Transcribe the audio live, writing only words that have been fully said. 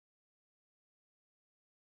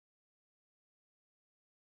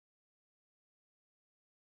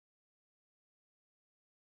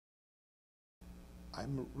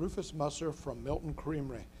I'm Rufus Musser from Milton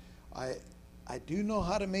Creamery. I do know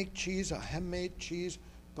how to make cheese, a handmade cheese,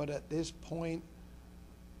 but at this point,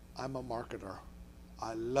 I'm a marketer.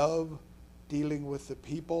 I love dealing with the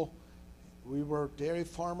people. We were dairy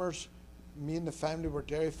farmers. Me and the family were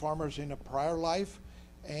dairy farmers in a prior life,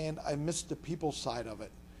 and I missed the people side of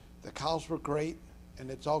it. The cows were great, and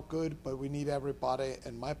it's all good, but we need everybody,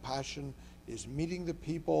 and my passion is meeting the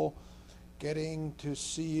people, getting to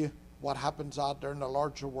see what happens out there in the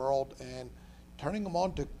larger world, and turning them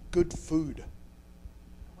on to good food.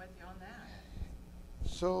 I'm with you on that.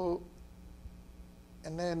 So,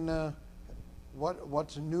 and then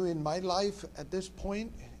what's new in my life at this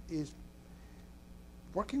point is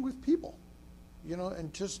working with people, you know,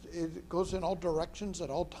 and just it goes in all directions at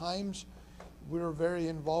all times. We're very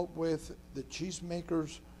involved with the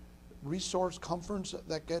Cheesemakers Resource Conference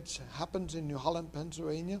that happens in New Holland,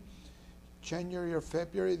 Pennsylvania, January or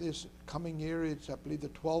February this coming year. It's, I believe, the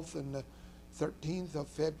 12th and the 13th of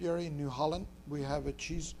February in New Holland. We have a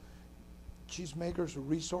Cheesemakers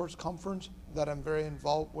Resource Conference that I'm very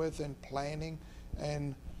involved with in planning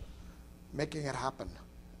and making it happen. Is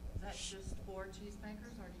that just for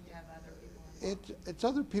cheesemakers, or do you have other people involved? It's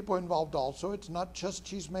other people involved also. It's not just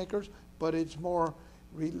cheesemakers, but it's more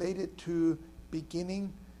related to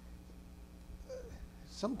beginning.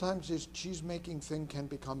 Sometimes this cheese making thing can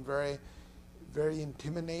become very, very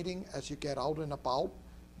intimidating as you get out and about.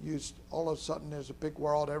 All of a sudden there's a big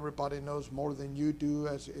world, everybody knows more than you do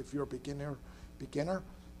as if you're a beginner.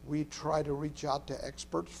 We try to reach out to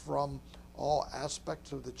experts from all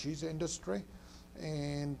aspects of the cheese industry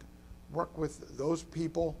and work with those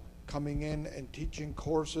people coming in and teaching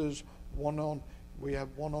courses we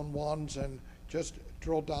have one-on-ones and just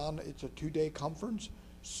drill down. It's a 2-day conference,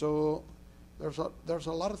 so there's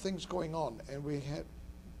a lot of things going on, and we have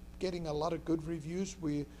getting a lot of good reviews.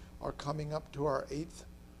 We are coming up to our eighth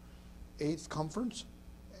conference,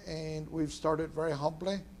 and we've started very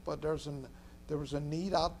humbly, but there was a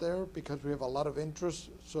need out there because we have a lot of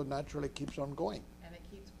interest, so naturally it keeps on going. And it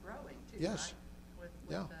keeps growing too, yes. Right?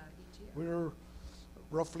 Yeah. Each year. We're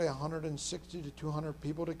roughly 160 to 200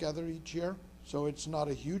 people together each year, so it's not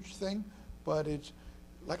a huge thing, but it's,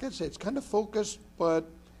 like I said, it's kind of focused, but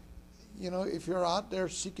you know, if you're out there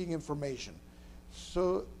seeking information.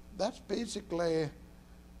 So that's basically,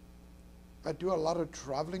 I do a lot of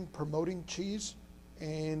traveling, promoting cheese,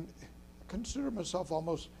 and I consider myself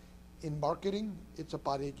almost in marketing. It's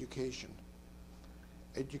about education.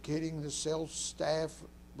 Educating the sales staff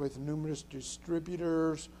with numerous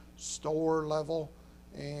distributors, store level,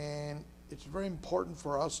 and it's very important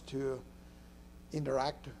for us to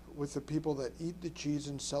interact with the people that eat the cheese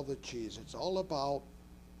and sell the cheese. It's all about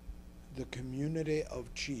the community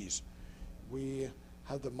of cheese. We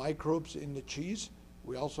have the microbes in the cheese.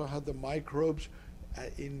 We also have the microbes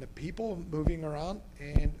in the people moving around,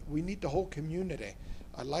 and we need the whole community.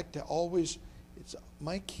 I like to always, it's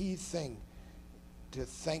my key thing to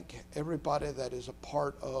thank everybody that is a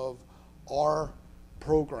part of our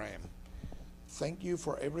program. Thank you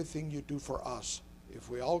for everything you do for us. If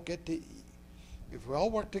we all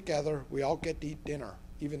work together, we all get to eat dinner,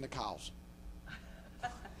 even the cows.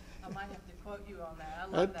 I might have to quote you on that. I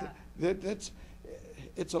love that.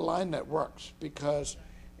 It's a line that works because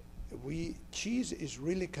cheese is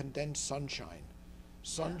really condensed sunshine.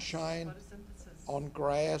 Sunshine on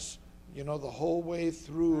grass, you know, the whole way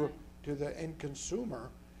through to the end consumer.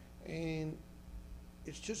 And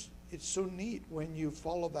it's so neat when you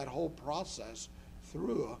follow that whole process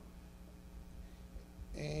through.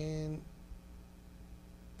 And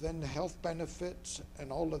then the health benefits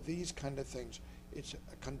and all of these kind of things. It's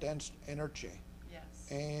a condensed energy. Yes.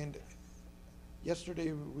 And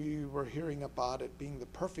yesterday we were hearing about it being the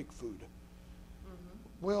perfect food. Mm-hmm.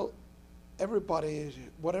 Well, everybody,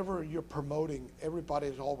 whatever you're promoting, everybody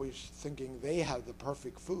is always thinking they have the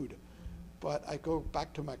perfect food. Mm-hmm. But I go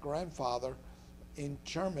back to my grandfather. In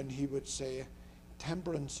German, he would say,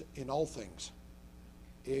 temperance in all things.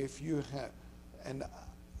 If you have, and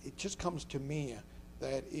it just comes to me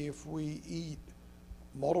that if we eat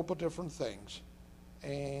multiple different things,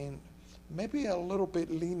 and maybe a little bit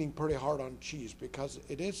leaning pretty hard on cheese because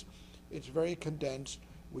it's very condensed.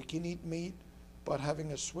 We can eat meat, but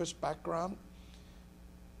having a Swiss background,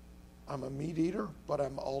 I'm a meat eater, but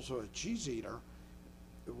I'm also a cheese eater.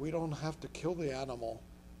 We don't have to kill the animal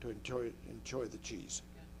to enjoy the cheese.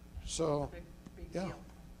 Yeah. So, big yeah. deal.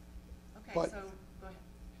 Okay, But so go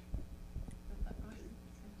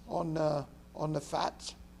ahead. On the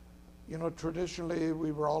fats, you know, traditionally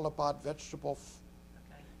we were all about vegetable.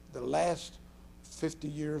 Okay. The last 50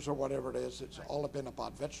 years or whatever it is, it's Right. all been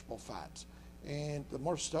about vegetable fats. And the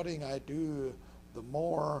more studying I do, the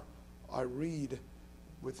more I read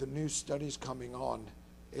with the new studies coming on,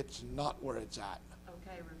 it's not where it's at.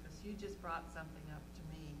 Okay, Rufus, you just brought something up to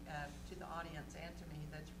me, to the audience and to me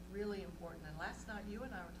that's really important. And last night you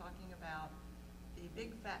and I were talking about the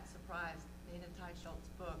Big Fat Surprise, Nina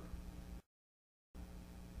Teicholz's book.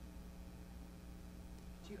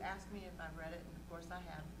 You asked me if I read it, and of course I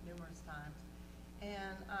have numerous times.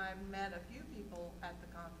 And I met a few people at the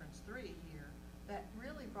conference 3 here that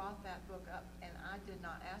really brought that book up, and I did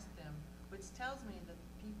not ask them, which tells me that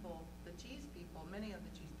people, the cheese people, many of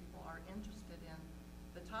the cheese people are interested in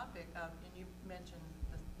the topic of, and you mentioned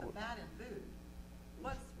the fat in food.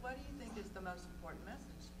 What do you think is the most important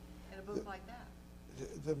message in a book like that?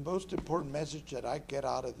 The most important message that I get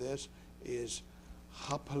out of this is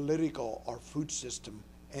how political our food system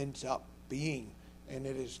ends up being, and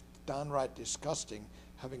it is downright disgusting.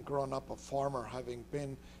 Having grown up a farmer, having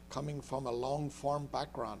been coming from a long farm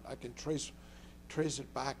background, I can trace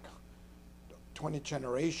it back 20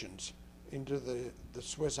 generations into the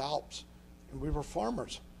Swiss Alps, and we were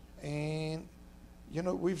farmers. And you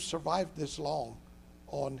know, we've survived this long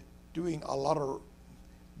on doing a lot of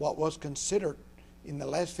what was considered in the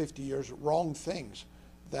last 50 years wrong things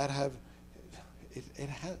that have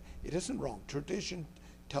it isn't wrong. Tradition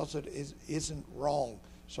tells it isn't wrong.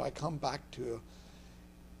 So I come back to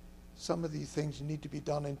some of these things need to be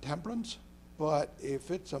done in temperance, but if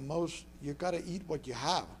it's you got to eat what you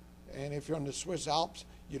have. And if you're in the Swiss Alps,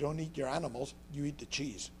 you don't eat your animals, you eat the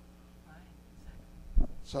cheese. Right,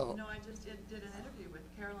 exactly. So, you know, I just did an interview with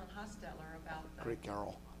Carolyn Husteller about great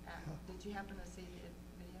Carol. Did you happen to see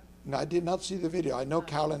the video? No, I did not see the video. I know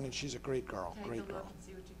Carolyn, and she's a great girl. Take Great a look girl. and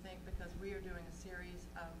see what you think, because we are doing a series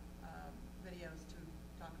of videos to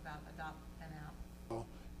talk about Adopt and Out.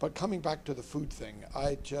 But coming back to the food thing,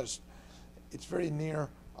 it's very near.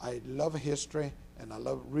 I love history, and I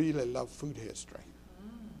really love food history.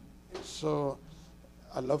 So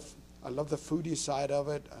I love the foodie side of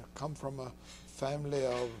it. I come from a family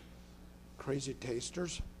of crazy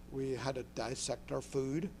tasters. We had to dissect our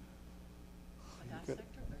food.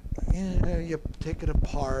 Yeah, you take it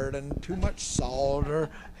apart, and too much salt, or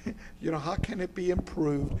you know, how can it be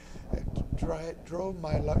improved? It drove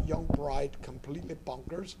my young bride completely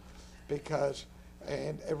bonkers,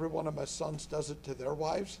 and every one of my sons does it to their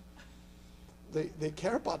wives. They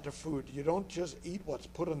care about their food. You don't just eat what's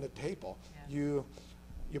put on the table. Yeah.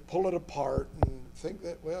 You pull it apart and think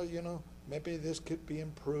that, well, you know, maybe this could be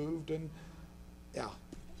improved, and yeah.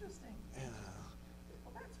 Interesting. Yeah.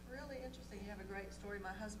 Well, that's really interesting. You have a great story.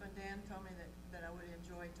 My husband Dan told me that I would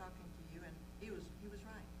enjoy talking to you, and he was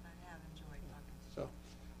right. I have enjoyed talking to you. So,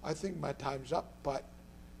 I think my time's up, but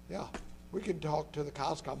yeah, we can talk till the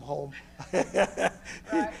cows come home.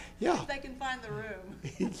 Right. Yeah. If they can find the room.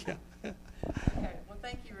 Yeah. Okay. Well,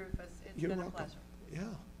 thank you, Rufus. It's You're been welcome. a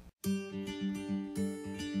pleasure. Yeah.